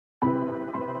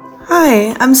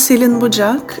Hi, I'm Céline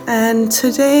Boudjak, and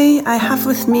today I have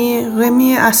with me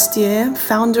Remy Astie,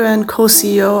 founder and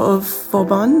co-CEO of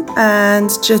Vauban, and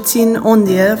Jatin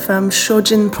Ondhia from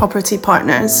Shojin Property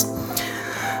Partners.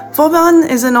 Vauban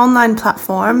is an online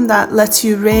platform that lets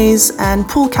you raise and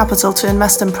pool capital to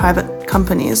invest in private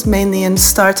companies, mainly in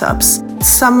startups.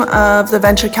 Some of the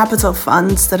venture capital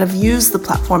funds that have used the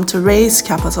platform to raise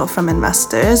capital from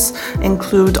investors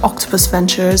include Octopus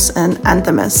Ventures and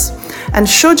Anthemis. And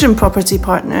Shojin Property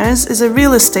Partners is a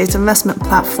real estate investment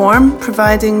platform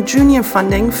providing junior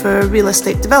funding for real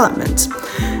estate development.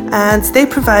 And they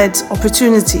provide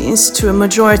opportunities to a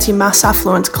majority mass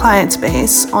affluent client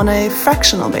base on a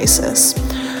fractional basis.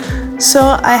 So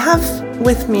I have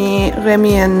with me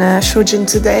Remy and Shojin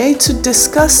today to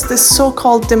discuss this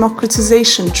so-called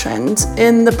democratization trend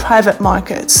in the private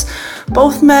markets.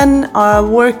 Both men are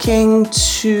working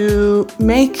to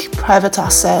make private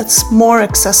assets more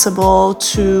accessible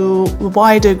to a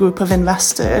wider group of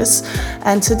investors.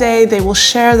 And today they will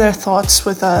share their thoughts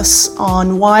with us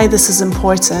on why this is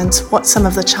important, what some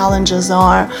of the challenges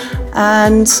are,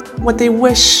 and what they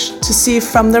wish to see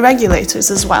from the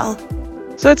regulators as well.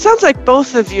 So it sounds like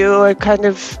both of you are kind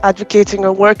of advocating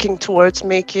or working towards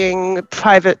making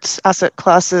private asset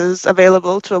classes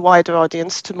available to a wider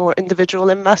audience, to more individual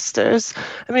investors.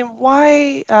 I mean,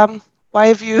 why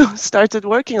have you started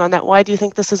working on that? Why do you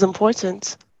think this is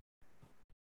important?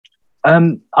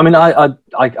 I'll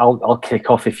kick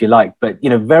off if you like, but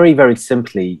very, very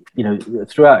simply,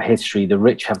 throughout history, the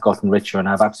rich have gotten richer, and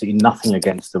I have absolutely nothing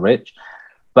against the rich.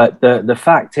 But the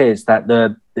fact is that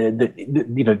the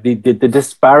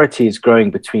disparity is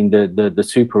growing between the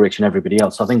super rich and everybody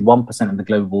else. So I think 1% of the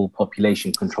global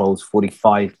population controls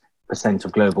 45%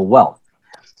 of global wealth.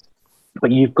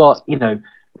 But you've got, the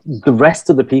rest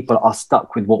of the people are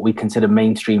stuck with what we consider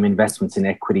mainstream investments in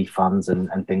equity funds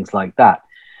and things like that.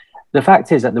 The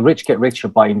fact is that the rich get richer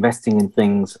by investing in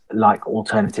things like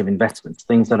alternative investments,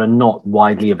 things that are not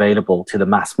widely available to the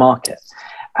mass market.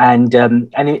 And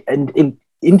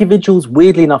individuals,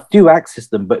 weirdly enough, do access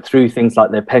them, but through things like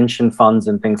their pension funds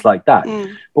and things like that.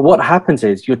 But what happens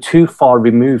is you're too far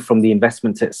removed from the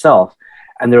investment itself,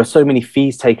 and there are so many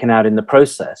fees taken out in the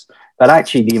process that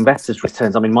actually the investors'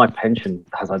 returns, my pension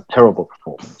has a terrible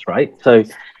performance, right? So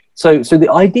the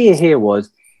idea here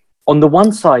was, on the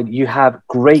one side, you have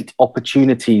great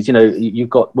opportunities.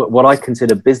 You've got what I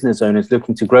consider business owners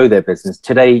looking to grow their business.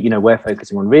 Today, we're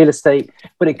focusing on real estate,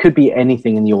 but it could be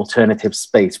anything in the alternative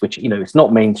space, which, it's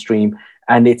not mainstream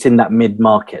and it's in that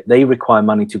mid-market. They require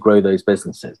money to grow those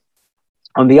businesses.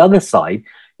 On the other side,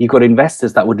 you've got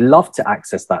investors that would love to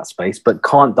access that space, but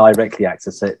can't directly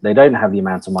access it. They don't have the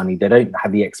amount of money. They don't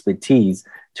have the expertise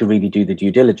to really do the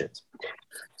due diligence.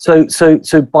 So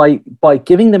by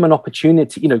giving them an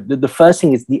opportunity, the first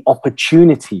thing is the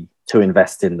opportunity to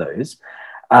invest in those,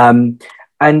 and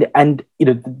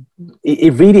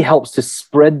it really helps to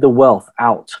spread the wealth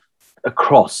out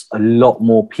across a lot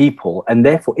more people, and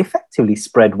therefore effectively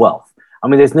spread wealth.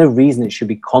 There's no reason it should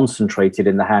be concentrated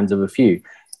in the hands of a few.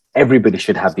 Everybody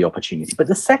should have the opportunity. But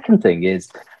the second thing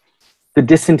is the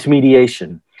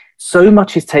disintermediation. So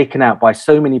much is taken out by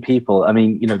so many people.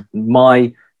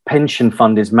 My pension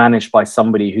fund is managed by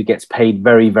somebody who gets paid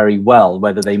very, very well,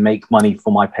 whether they make money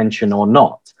for my pension or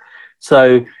not.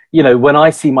 So, when I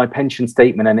see my pension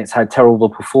statement and it's had terrible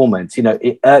performance,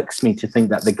 it irks me to think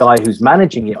that the guy who's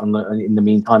managing it in the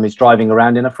meantime is driving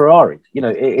around in a Ferrari.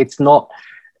 That's not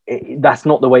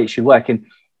the way it should work. And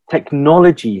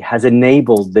technology has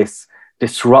enabled this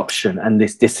disruption and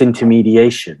this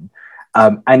disintermediation,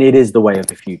 and it is the way of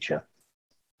the future.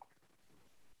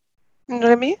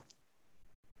 Remy?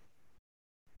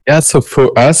 Yeah, so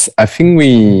for us, I think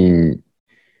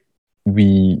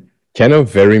we kind of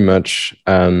very much,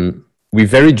 we're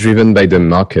very driven by the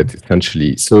market,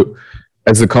 essentially. So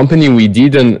as a company, we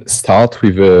didn't start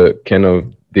with a kind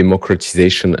of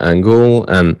democratization angle.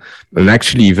 And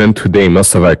actually, even today,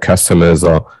 most of our customers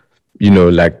are,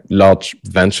 like large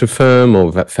venture firm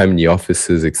or family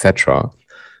offices, etc.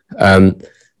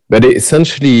 But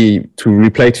essentially, to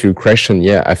reply to your question,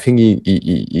 yeah, I think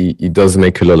it does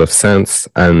make a lot of sense.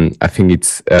 And I think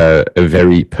it's a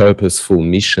very purposeful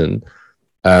mission.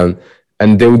 And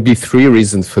there would be three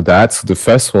reasons for that. So the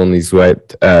first one is what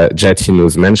Jatin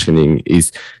was mentioning,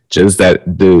 is just that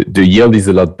the yield is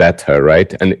a lot better,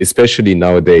 right? And especially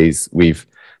nowadays with,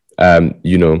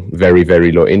 very,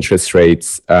 very low interest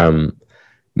rates,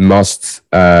 most,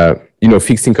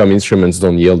 fixed income instruments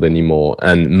don't yield anymore.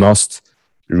 And most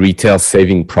retail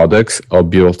saving products are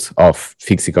built off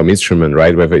fixed income instrument,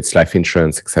 right? Whether it's life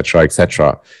insurance, et cetera, et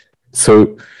cetera.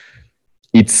 So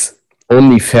it's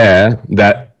only fair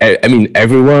that, I mean,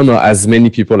 everyone or as many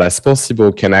people as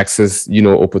possible can access,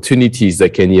 opportunities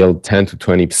that can yield 10 to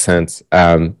 20%,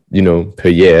 per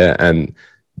year, and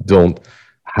don't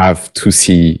have to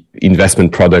see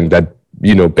investment product that,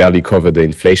 barely cover the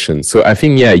inflation. So I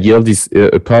think, yield is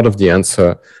a part of the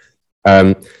answer.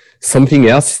 Something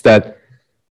else that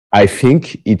I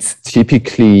think it's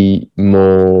typically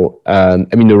more,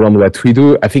 around what we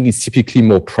do, I think it's typically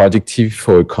more productive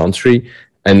for a country.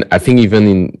 And I think even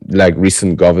in like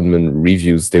recent government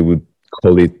reviews, they would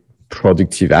call it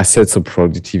productive assets or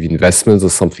productive investments or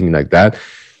something like that.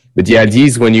 But the idea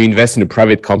is when you invest in a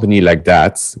private company like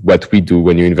that, what we do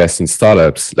when you invest in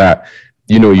startups, that,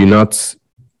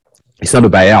 it's not a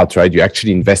buyout, right? You're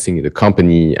actually investing in the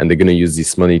company, and they're going to use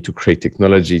this money to create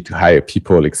technology, to hire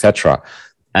people, etc.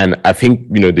 And I think,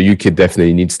 the UK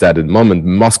definitely needs that at the moment.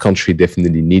 Most countries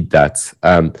definitely need that.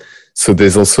 So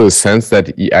there's also a sense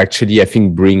that it actually, I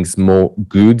think, brings more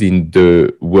good in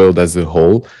the world as a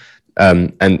whole.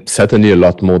 And certainly a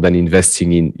lot more than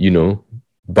investing in,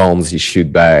 bonds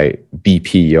issued by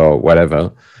BP or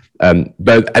whatever.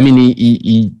 But I mean,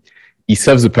 he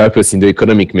serves a purpose in the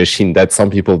economic machine that some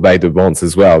people buy the bonds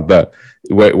as well. But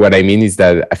what I mean is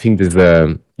that I think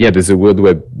there's a world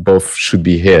where both should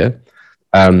be here.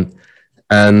 And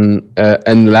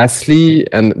lastly,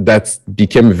 and that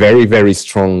became very, very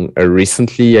strong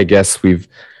recently, I guess, with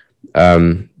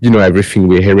everything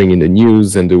we're hearing in the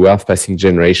news and the wealth passing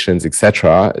generations,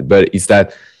 etc. But is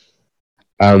that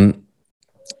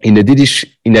in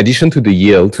addition to the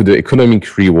yield, to the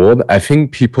economic reward, I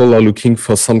think people are looking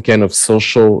for some kind of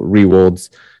social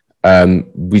rewards,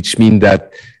 which mean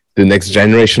that the next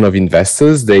generation of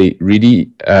investors, they really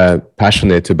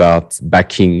passionate about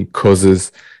backing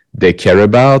causes they care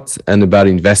about and about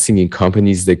investing in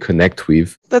companies they connect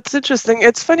with. That's interesting.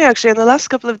 It's funny, actually. In the last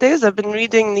couple of days, I've been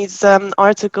reading these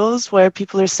articles where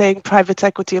people are saying private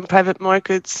equity and private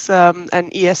markets and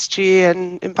ESG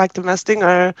and impact investing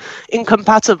are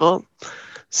incompatible.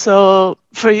 So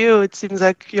for you, it seems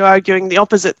like you're arguing the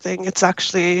opposite thing. It's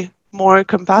actually more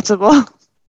compatible.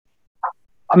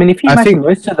 I mean, if you imagine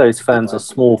most of those firms are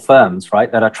small firms,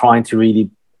 right, that are trying to really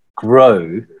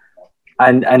grow.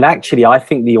 And actually, I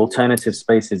think the alternative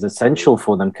space is essential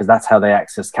for them because that's how they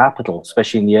access capital,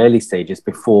 especially in the early stages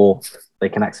before they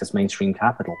can access mainstream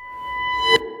capital.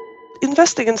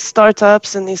 Investing in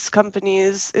startups and these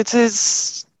companies, it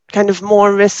is kind of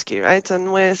more risky, right?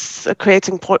 And with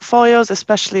creating portfolios,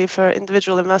 especially for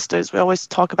individual investors, we always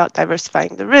talk about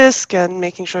diversifying the risk and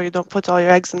making sure you don't put all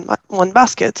your eggs in one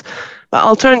basket. But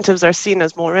alternatives are seen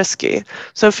as more risky.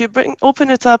 So if you open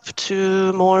it up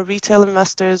to more retail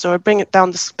investors or bring it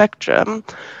down the spectrum,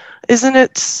 isn't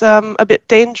it a bit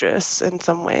dangerous in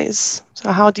some ways?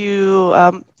 So how do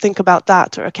you think about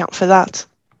that or account for that?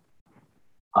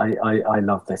 I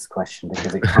love this question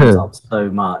because it comes up so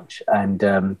much, and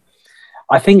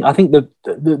I think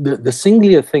the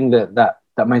singular thing that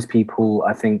most people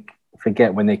I think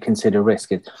forget when they consider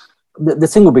risk is the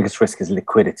single biggest risk is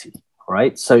liquidity,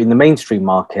 right? So in the mainstream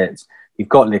markets, you've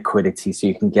got liquidity, so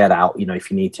you can get out, if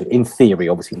you need to. In theory,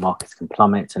 obviously, markets can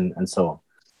plummet and so on.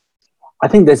 I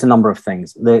think there's a number of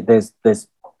things. There's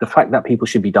the fact that people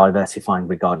should be diversifying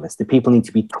regardless. The people need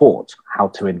to be taught how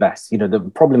to invest.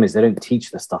 The problem is they don't teach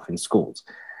this stuff in schools.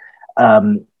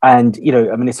 And,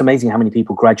 it's amazing how many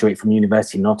people graduate from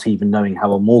university not even knowing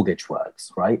how a mortgage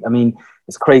works, right? I mean,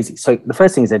 it's crazy. So the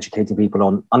first thing is educating people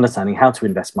on understanding how to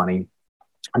invest money.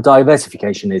 And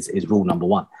diversification is rule number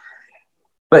one.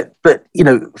 But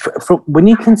when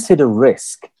you consider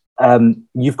risk,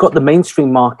 you've got the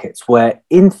mainstream markets where,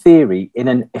 in theory, in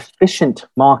an efficient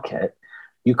market,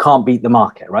 you can't beat the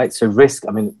market, right? So risk,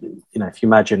 if you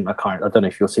imagine I don't know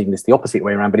if you're seeing this the opposite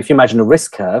way around, but if you imagine a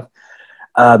risk curve,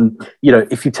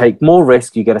 if you take more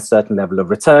risk, you get a certain level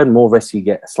of return, more risk, you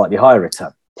get a slightly higher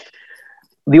return.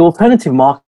 The alternative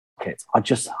markets are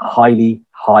just highly,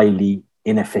 highly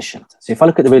inefficient. So if I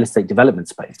look at the real estate development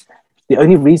space, the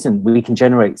only reason we can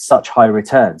generate such high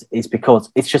returns is because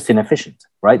it's just inefficient,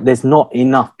 right? There's not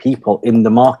enough people in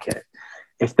the market.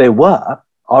 If there were,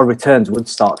 our returns would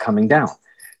start coming down.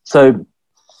 So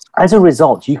as a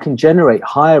result, you can generate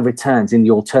higher returns in the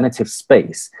alternative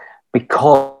space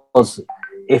because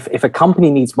if a company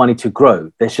needs money to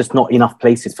grow, there's just not enough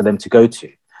places for them to go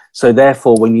to. So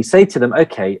therefore, when you say to them,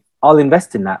 okay, I'll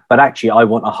invest in that, but actually I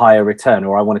want a higher return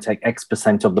or I want to take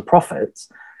X% of the profits,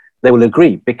 they will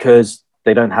agree because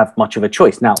they don't have much of a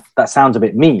choice. Now, that sounds a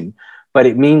bit mean, but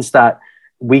it means that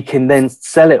we can then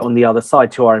sell it on the other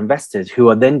side to our investors who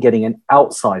are then getting an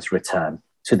outsized return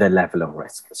to their level of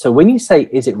risk. So when you say,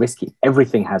 is it risky?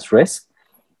 Everything has risk.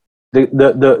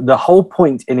 the whole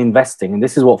point in investing, and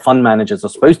this is what fund managers are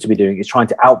supposed to be doing, is trying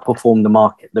to outperform the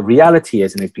market. The reality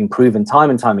is, and it's been proven time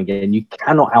and time again, you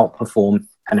cannot outperform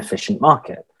an efficient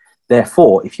market.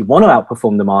 Therefore, if you want to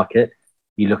outperform the market,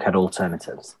 you look at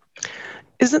alternatives.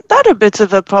 Isn't that a bit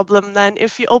of a problem then?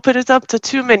 If you open it up to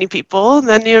too many people,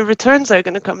 then your returns are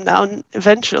going to come down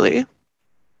eventually.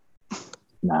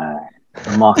 No,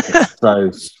 the market's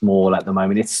so small at the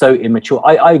moment. It's so immature.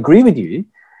 I agree with you,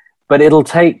 but it'll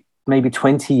take maybe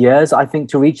 20 years, I think,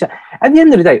 to reach that. At the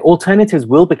end of the day, alternatives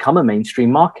will become a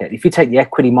mainstream market. If you take the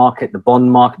equity market, the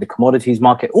bond market, the commodities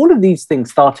market, all of these things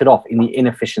started off in the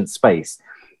inefficient space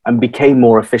and became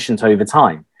more efficient over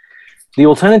time. The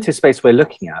alternative space we're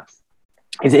looking at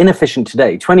is inefficient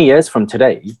today. 20 years from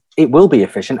today, it will be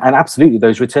efficient, and absolutely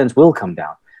those returns will come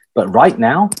down. But right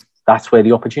now, that's where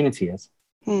the opportunity is.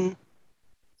 And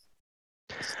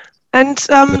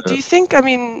do you think,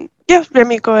 yeah,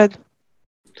 Remy, go ahead.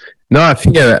 No, I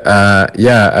think, I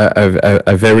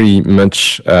very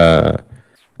much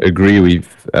agree with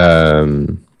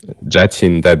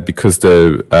Jatin that because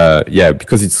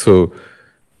because it's so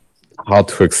hard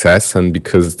to access and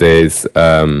because there's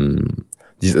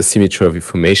this asymmetry of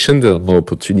information, there are more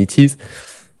opportunities,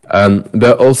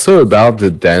 but also about the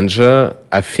danger.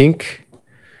 I think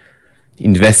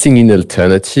investing in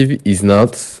alternative is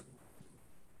not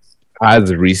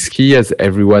as risky as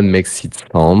everyone makes it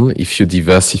sound. If you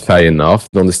diversify enough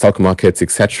on the stock markets,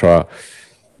 etc.,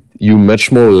 you're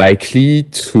much more likely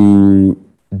to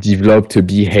develop a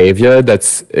behavior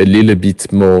that's a little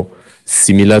bit more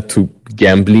similar to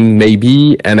gambling,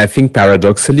 maybe. And I think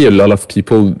paradoxically, a lot of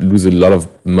people lose a lot of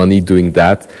money doing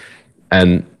that.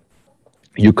 And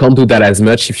you can't do that as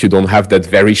much if you don't have that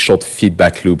very short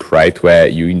feedback loop, right? Where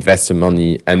you invest the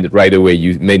money and right away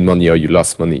you made money or you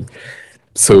lost money.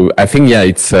 So I think,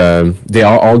 it's there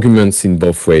are arguments in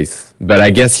both ways. But I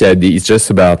guess, it's just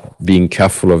about being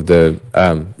careful of the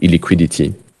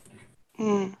illiquidity.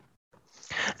 And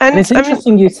it's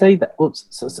interesting you say that.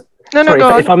 Oops,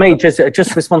 if I may just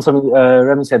respond to something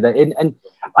Remy said there. And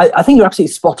I think you're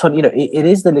absolutely spot on. It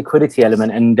is the liquidity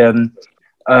element. And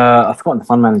I've forgotten the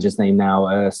fund manager's name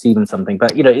now, Stephen something.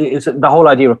 But, it's the whole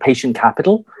idea of patient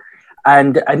capital.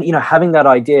 And having that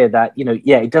idea that,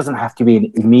 it doesn't have to be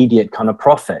an immediate kind of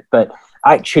profit. But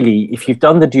actually, if you've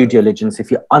done the due diligence, if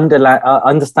you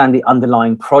understand the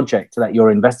underlying project that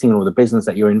you're investing in or the business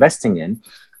that you're investing in,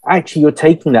 actually you're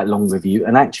taking that longer view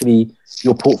and actually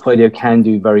your portfolio can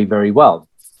do very, very well.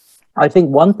 I think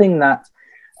one thing that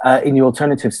in the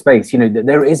alternative space,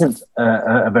 there isn't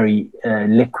a very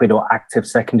liquid or active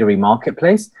secondary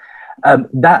marketplace.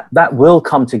 That will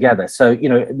come together. So,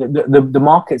 the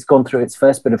market's gone through its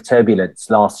first bit of turbulence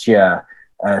last year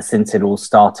since it all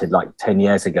started like 10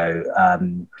 years ago.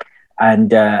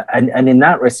 And in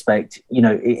that respect,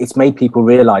 it's made people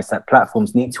realize that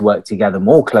platforms need to work together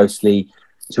more closely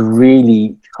to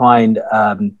really try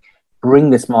and bring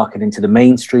this market into the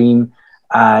mainstream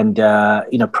and,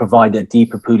 provide a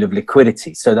deeper pool of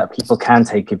liquidity so that people can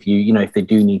take a view, if they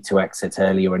do need to exit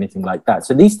early or anything like that.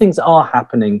 So these things are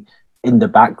happening in the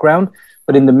background.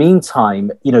 But in the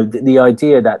meantime, the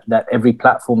idea that every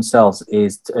platform sells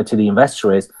is to the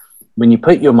investor is when you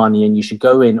put your money in, you should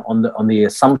go in on the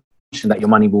assumption that your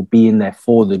money will be in there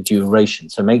for the duration.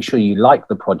 So make sure you like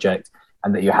the project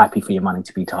and that you're happy for your money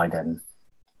to be tied in.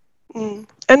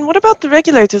 And what about the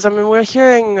regulators? We're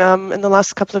hearing in the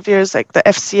last couple of years, like the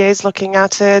FCA is looking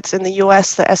at it. In the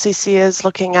US, the SEC is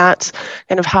looking at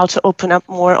kind of how to open up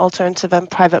more alternative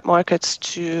and private markets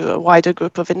to a wider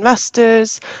group of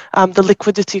investors. The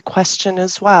liquidity question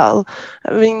as well.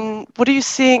 What are you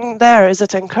seeing there? Is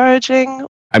it encouraging?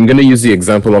 I'm going to use the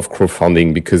example of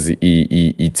crowdfunding because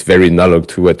it's very analog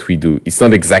to what we do. It's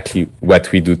not exactly what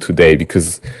we do today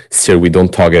because still we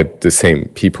don't target the same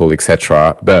people,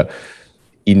 etc. But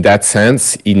in that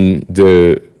sense, in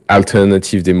the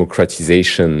alternative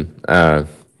democratization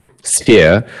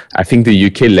sphere, I think the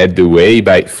UK led the way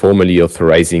by formally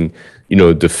authorizing,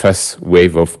 the first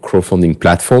wave of crowdfunding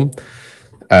platform.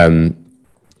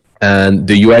 And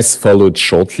the US followed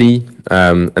shortly.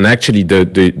 And actually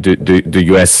the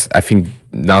US, I think,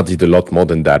 now did a lot more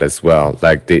than that as well.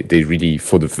 Like they really,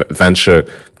 for the venture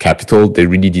capital, they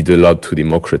really did a lot to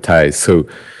democratize. So,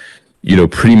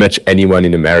 pretty much anyone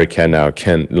in America now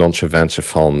can launch a venture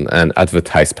fund and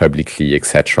advertise publicly,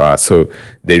 etc. So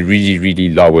they really, really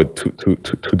lowered to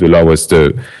the lowest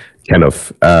the kind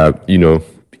of,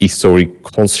 historic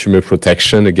consumer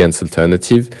protection against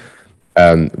alternative.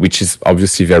 Which is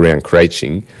obviously very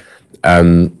encouraging.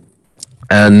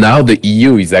 And now the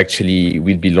EU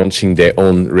will be launching their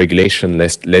own regulation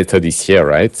later this year,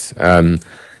 right?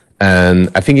 And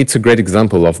I think it's a great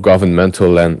example of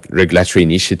governmental and regulatory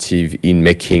initiative in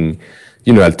making,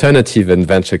 alternative and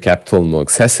venture capital more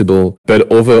accessible.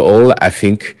 But overall, I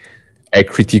think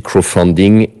equity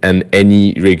crowdfunding and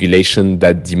any regulation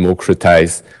that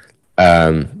democratize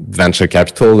venture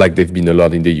capital, like they've been a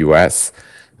lot in the US,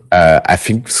 I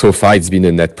think so far it's been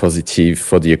a net positive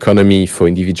for the economy, for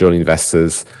individual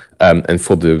investors, and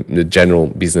for the general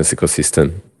business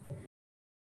ecosystem.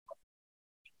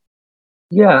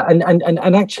 Yeah,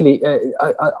 and actually,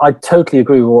 I totally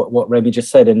agree with what Remy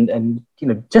just said, and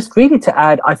just really to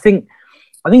add, I think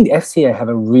the FCA have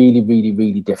a really, really,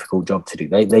 really difficult job to do.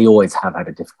 They always have had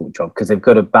a difficult job because they've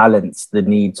got to balance the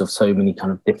needs of so many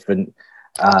kind of different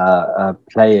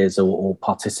players or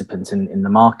participants in the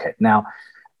market. Now,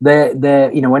 they're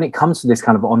when it comes to this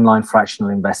kind of online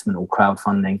fractional investment or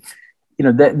crowdfunding,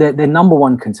 their number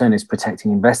one concern is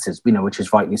protecting investors, which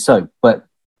is rightly so, but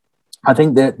I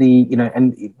think that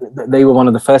and they were one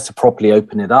of the first to properly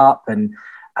open it up and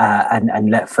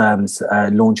let firms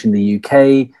launch in the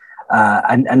UK,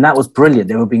 and that was brilliant.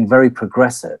 They were being very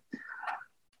progressive.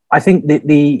 I think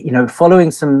that following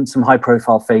some high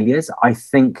profile failures, I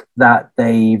think that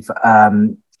they've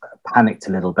panicked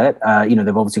a little bit.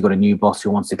 They've obviously got a new boss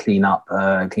who wants to clean up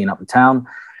the town,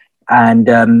 and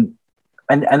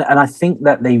I think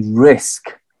that they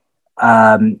risk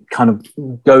kind of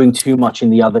going too much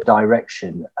in the other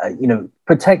direction.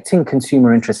 Protecting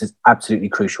consumer interests is absolutely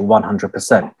crucial,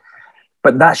 100%.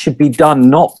 But that should be done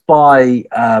not by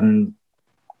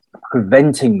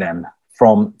preventing them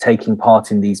from taking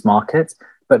part in these markets,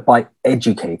 but by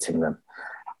educating them.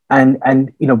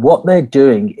 And what they're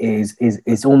doing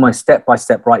is almost step by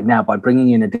step right now by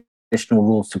bringing in additional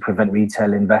rules to prevent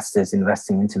retail investors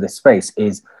investing into this space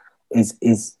is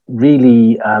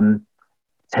really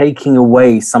taking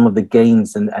away some of the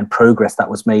gains and progress that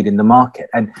was made in the market.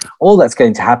 And all that's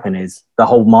going to happen is the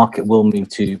whole market will move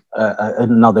to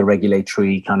another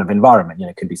regulatory kind of environment.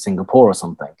 It could be Singapore or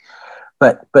something.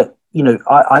 But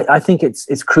I think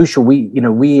it's crucial.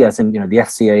 We as in, the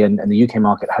FCA and the UK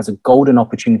market has a golden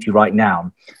opportunity right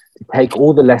now to take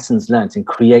all the lessons learned and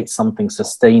create something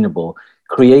sustainable,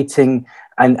 creating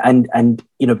and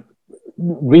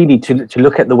really to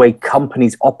look at the way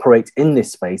companies operate in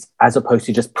this space as opposed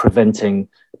to just preventing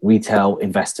retail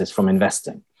investors from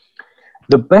investing.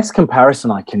 The best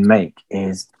comparison I can make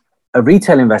is a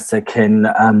retail investor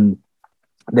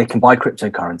they can buy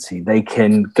cryptocurrency, they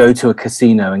can go to a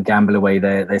casino and gamble away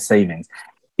their savings.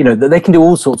 They can do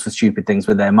all sorts of stupid things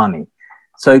with their money.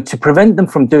 So to prevent them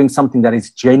from doing something that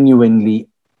is genuinely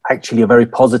actually a very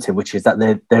positive, which is that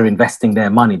they're investing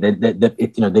their money, they're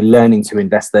learning to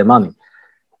invest their money.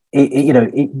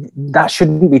 That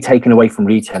shouldn't be taken away from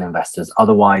retail investors.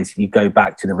 Otherwise, you go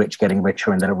back to the rich getting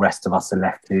richer, and the rest of us are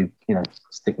left to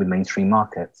stick with mainstream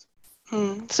markets.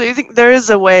 So you think there is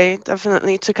a way,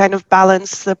 definitely, to kind of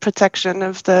balance the protection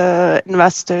of the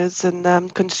investors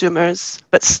and consumers,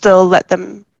 but still let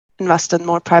them invest in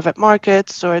more private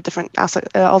markets or different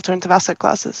alternative asset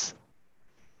classes?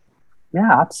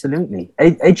 Yeah, absolutely.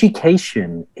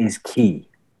 Education is key,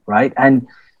 right? And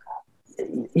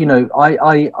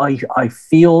I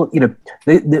feel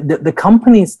the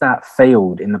companies that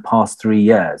failed in the past 3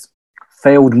 years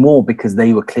failed more because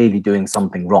they were clearly doing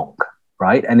something wrong,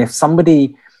 right? And if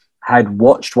somebody had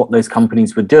watched what those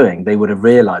companies were doing, they would have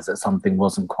realized that something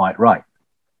wasn't quite right.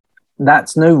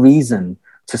 That's no reason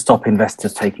to stop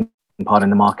investors taking part in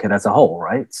the market as a whole,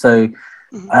 right? So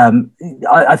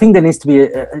I think there needs to be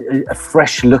a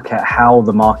fresh look at how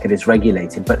the market is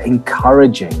regulated, but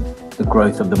encouraging the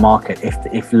growth of the market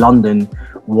if London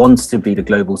wants to be the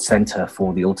global center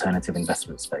for the alternative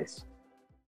investment space.